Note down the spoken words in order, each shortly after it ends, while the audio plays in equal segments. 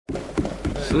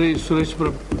Shri Suresh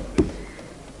Prabhu.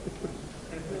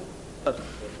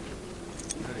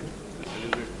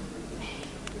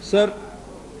 Sir,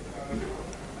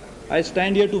 I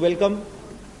stand here to welcome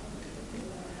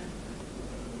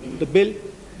the bill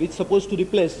which is supposed to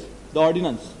replace the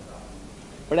ordinance.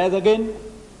 But as again,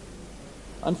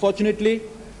 unfortunately,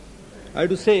 I have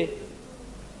to say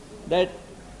that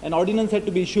an ordinance had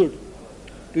to be issued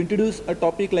to introduce a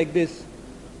topic like this,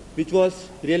 which was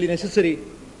really necessary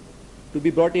to be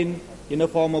brought in a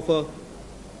form of a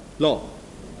law.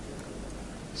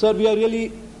 Sir, we have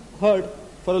really heard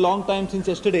for a long time since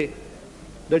yesterday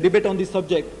the debate on this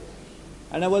subject,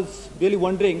 and I was really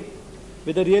wondering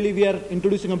whether really we are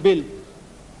introducing a bill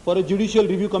for a judicial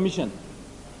review commission.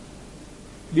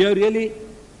 We have really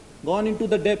gone into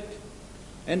the depth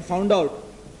and found out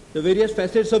the various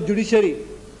facets of judiciary,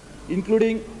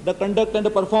 including the conduct and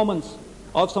the performance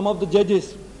of some of the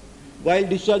judges while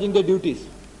discharging their duties.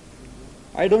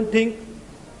 I don't think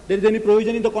there is any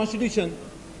provision in the Constitution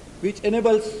which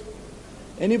enables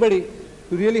anybody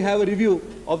to really have a review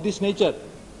of this nature,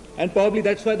 and probably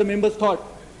that's why the members thought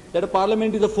that a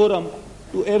parliament is a forum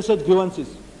to air such grievances.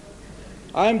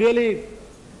 I am really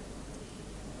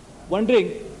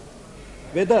wondering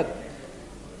whether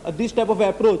this type of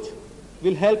approach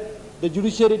will help the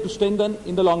judiciary to strengthen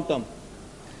in the long term.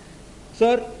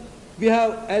 Sir, we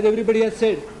have, as everybody has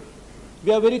said,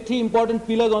 we have three important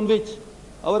pillars on which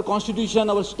our constitution,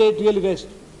 our state really rests.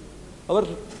 Our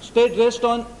state rests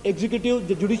on executive,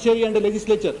 the judiciary and the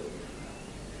legislature.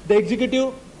 The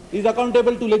executive is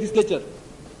accountable to legislature.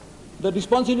 The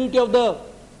responsibility of the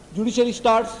judiciary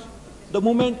starts the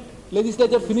moment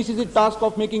legislature finishes its task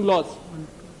of making laws.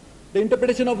 The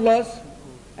interpretation of laws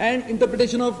and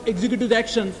interpretation of executive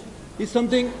actions is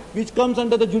something which comes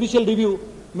under the judicial review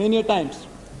many a times.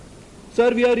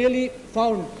 Sir, we have really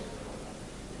found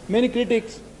many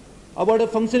critics about the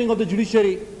functioning of the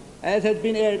judiciary as has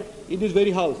been aired in this very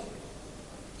house.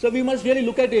 So we must really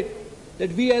look at it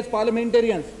that we as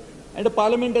parliamentarians and the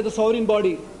parliament as a sovereign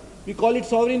body, we call it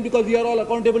sovereign because we are all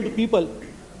accountable to people,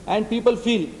 and people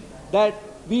feel that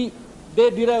we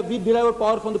derive our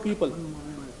power from the people.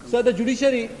 So the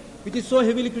judiciary, which is so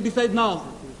heavily criticized now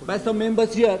by some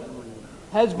members here,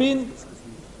 has been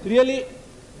really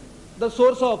the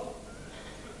source of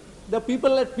the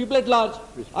people at large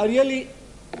are really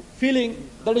feeling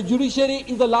that the judiciary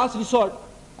is the last resort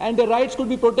and the rights could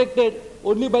be protected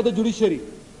only by the judiciary.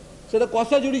 So the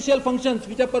quasi-judicial functions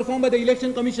which are performed by the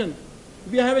election commission,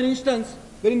 we have an instance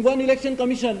where in one election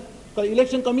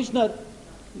commissioner,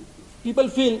 people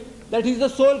feel that he is the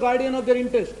sole guardian of their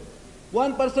interest.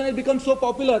 One person has become so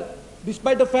popular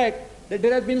despite the fact that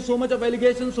there has been so much of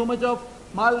allegations, so much of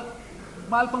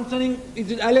malfunctioning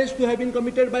is alleged to have been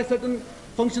committed by certain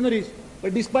functionaries.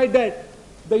 But despite that,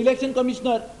 the election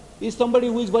commissioner is somebody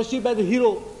who is worshipped as a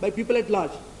hero by people at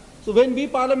large. So when we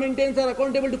parliamentarians are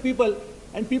accountable to people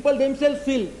and people themselves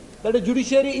feel that the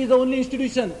judiciary is the only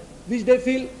institution which they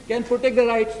feel can protect the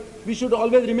rights, we should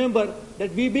always remember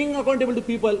that we being accountable to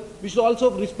people, we should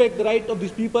also respect the right of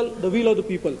these people, the will of the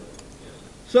people.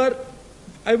 Sir,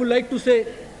 I would like to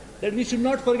say that we should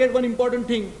not forget one important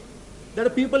thing, that the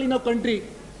people in our country,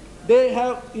 they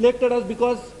have elected us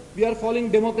because we are following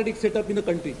democratic setup in the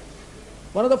country.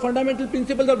 One of the fundamental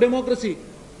principles of democracy,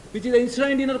 which is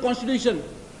enshrined in our constitution,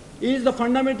 is the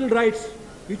fundamental rights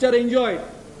which are enjoyed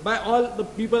by all the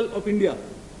people of India.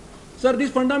 Sir,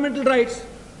 these fundamental rights,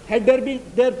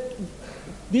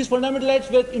 these fundamental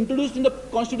rights were introduced in the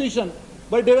constitution,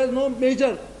 but there was no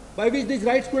measure by which these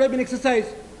rights could have been exercised.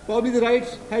 Probably the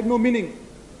rights had no meaning.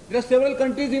 There are several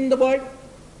countries in the world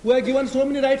who have given so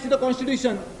many rights in the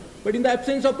constitution, but in the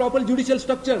absence of proper judicial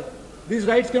structure, these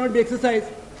rights cannot be exercised,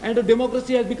 and the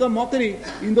democracy has become mockery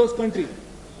in those countries.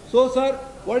 So, sir,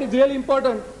 what is really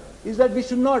important is that we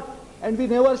should not, and we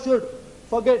never should,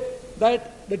 forget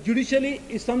that the judiciary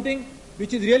is something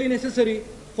which is really necessary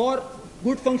for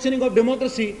good functioning of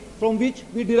democracy from which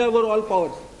we derive our all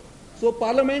powers. So,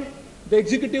 Parliament, the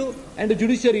executive and the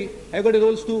judiciary have got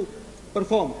roles to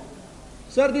perform.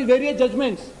 Sir, these various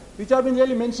judgments which have been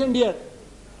really mentioned here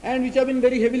and which have been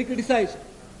very heavily criticized,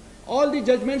 all the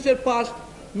judgments were passed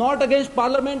not against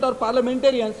Parliament or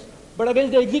parliamentarians, but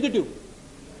against the executive.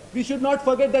 We should not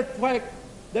forget that fact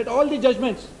that all the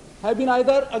judgments have been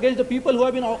either against the people who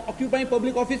have been occupying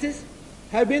public offices,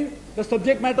 have been the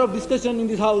subject matter of discussion in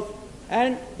this house,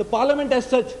 and the Parliament as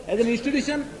such, as an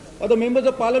institution, or the members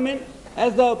of Parliament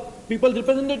as the people's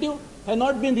representative, have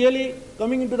not been really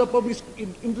coming into the public,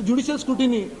 into judicial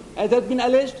scrutiny, as has been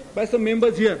alleged by some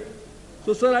members here.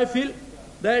 So, sir, I feel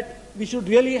that we should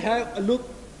really have a look,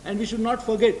 and we should not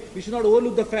forget, we should not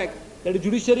overlook the fact that the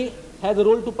judiciary has a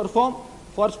role to perform,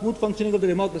 for smooth functioning of the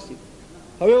democracy.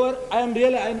 However, I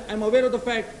am aware of the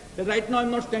fact that right now I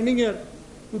am not standing here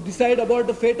to decide about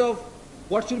the fate of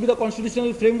what should be the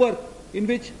constitutional framework in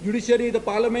which judiciary, the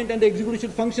parliament and the executive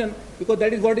should function, because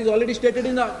that is what is already stated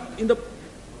in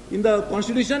the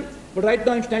constitution. But right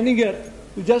now I am standing here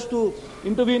to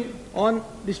intervene on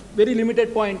this very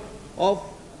limited point of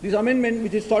this amendment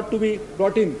which is sought to be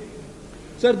brought in.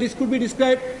 Sir, this could be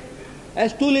described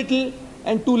as too little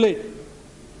and too late.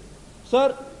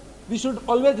 Sir, we should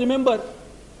always remember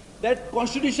that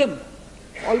Constitution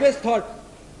always thought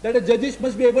that the judges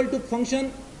must be able to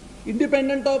function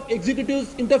independent of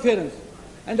executive's interference.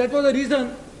 And that was the reason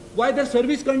why their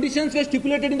service conditions were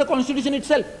stipulated in the Constitution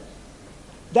itself.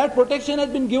 That protection has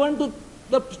been given to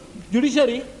the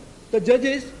judiciary, the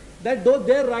judges, that those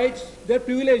their rights, their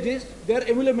privileges, their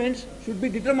emoluments should be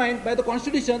determined by the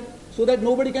Constitution so that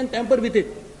nobody can tamper with it.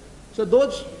 So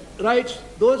those rights,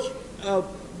 those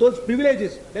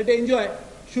privileges that they enjoy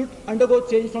should undergo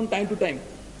change from time to time.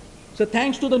 So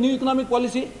thanks to the new economic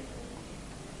policy,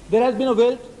 there has been a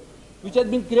wealth which has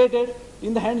been created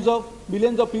in the hands of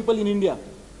millions of people in India.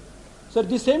 So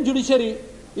this same judiciary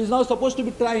is now supposed to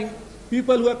be trying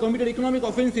people who have committed economic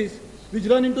offences which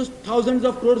run into thousands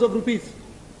of crores of rupees.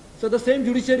 So the same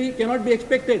judiciary cannot be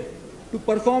expected to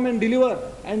perform and deliver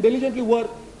and diligently work,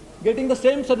 getting the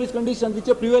same service conditions which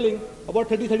are prevailing about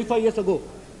 30-35 years ago.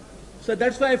 So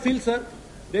that's why I feel, sir,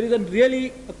 there is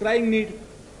really a crying need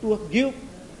to give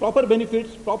proper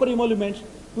benefits, proper emoluments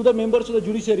to the members of the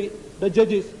judiciary, the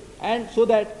judges, and so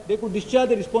that they could discharge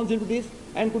their responsibilities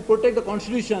and could protect the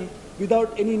Constitution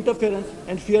without any interference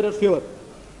and fear or favor.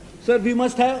 Sir, we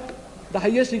must have the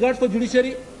highest regard for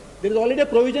judiciary. There is already a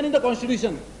provision in the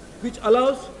Constitution which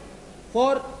allows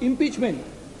for impeachment.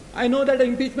 I know that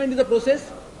impeachment is a process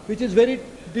which is very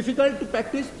difficult to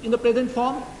practice in the present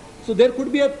form. So there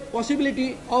could be a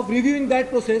possibility of reviewing that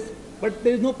process, but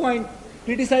there is no point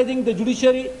criticizing the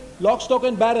judiciary lock, stock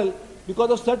and barrel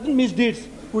because of certain misdeeds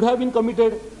could have been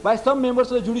committed by some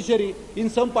members of the judiciary in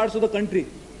some parts of the country.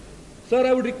 Sir,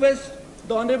 I would request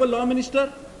the Honorable Law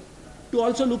Minister to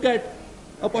also look at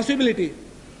a possibility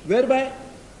whereby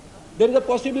there is a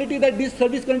possibility that these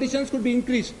service conditions could be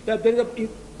increased, that there is a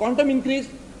quantum increase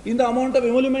in the amount of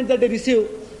emolument that they receive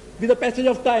with the passage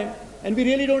of time, and we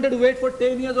really don't have to wait for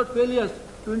 10 years or 12 years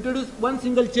to introduce one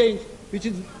single change which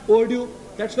is overdue.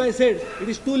 That's why I said it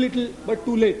is too little but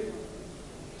too late.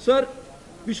 Sir,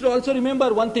 we should also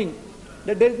remember one thing,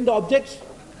 that there is in the objects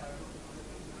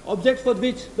for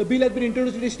which the bill has been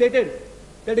introduced, it is stated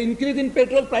that an increase in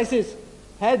petrol prices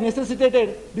has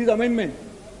necessitated this amendment.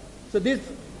 So this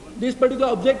particular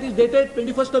object is dated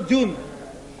 21st of June,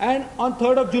 and on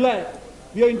 3rd of July,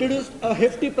 we have introduced a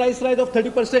hefty price rise of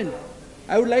 30%.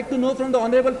 I would like to know from the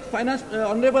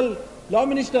Honorable Law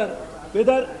Minister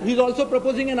whether he is also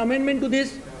proposing an amendment to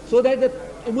this so that the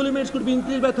emoluments could be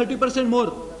increased by 30%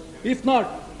 more. If not,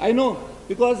 I know,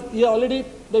 because he already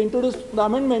introduced the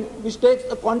amendment which takes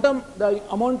a quantum, the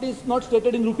amount is not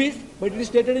stated in rupees, but it is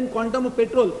stated in quantum of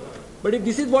petrol. But if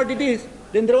this is what it is,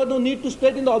 then there was no need to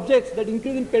state in the objects that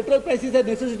increase in petrol prices has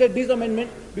necessitated this amendment,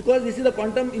 because this is a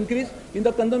quantum increase in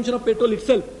the consumption of petrol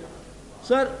itself.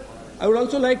 Sir, I would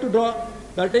also like to draw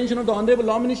the attention of the Honorable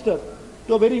Law Minister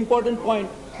to a very important point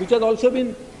which has also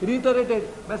been reiterated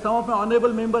by some of my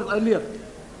honorable members earlier.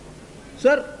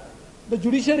 Sir, the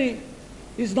judiciary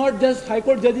is not just High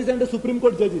Court judges and the Supreme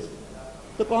Court judges.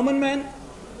 The common man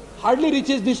hardly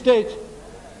reaches this stage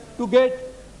to get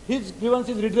his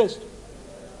grievances redressed.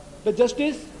 The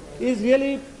justice is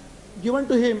really given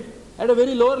to him at a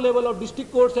very lower level of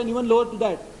district courts and even lower to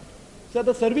that. So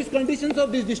the service conditions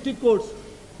of these district courts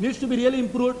needs to be really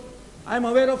improved. I am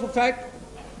aware of a fact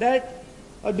that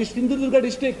Sindhudurga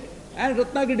district and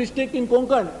Ratnagiri district in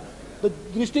Konkan, the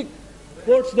district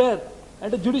courts there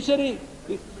and the judiciary,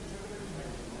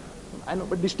 I know,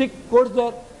 but district courts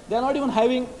there, they are not even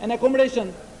having an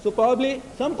accommodation. So probably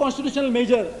some constitutional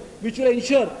measure which will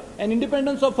ensure an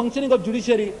independence of functioning of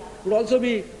judiciary would also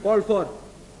be called for.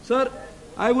 Sir,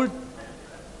 I would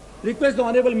request the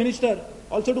Honorable Minister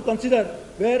also to consider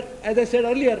where, as I said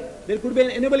earlier, there could be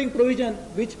an enabling provision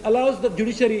which allows the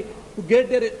judiciary to get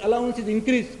their allowances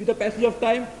increased with the passage of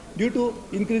time due to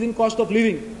increasing cost of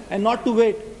living, and not to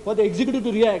wait for the executive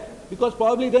to react, because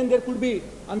probably then there could be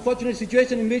unfortunate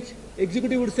situation in which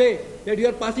executive would say that you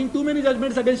are passing too many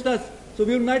judgments against us, so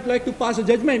we would not like to pass a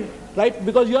judgment, right?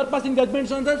 Because you are passing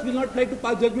judgments on us, we will not like to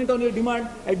pass judgment on your demand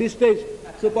at this stage.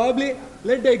 So probably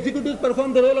let the executives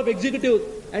perform the role of executives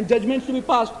and judgments to be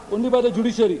passed only by the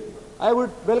judiciary. I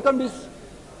would welcome this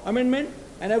amendment,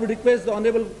 and I would request the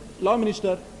Honorable Law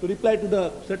Minister to reply to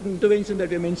the certain intervention that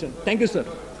we have mentioned. Thank you, sir.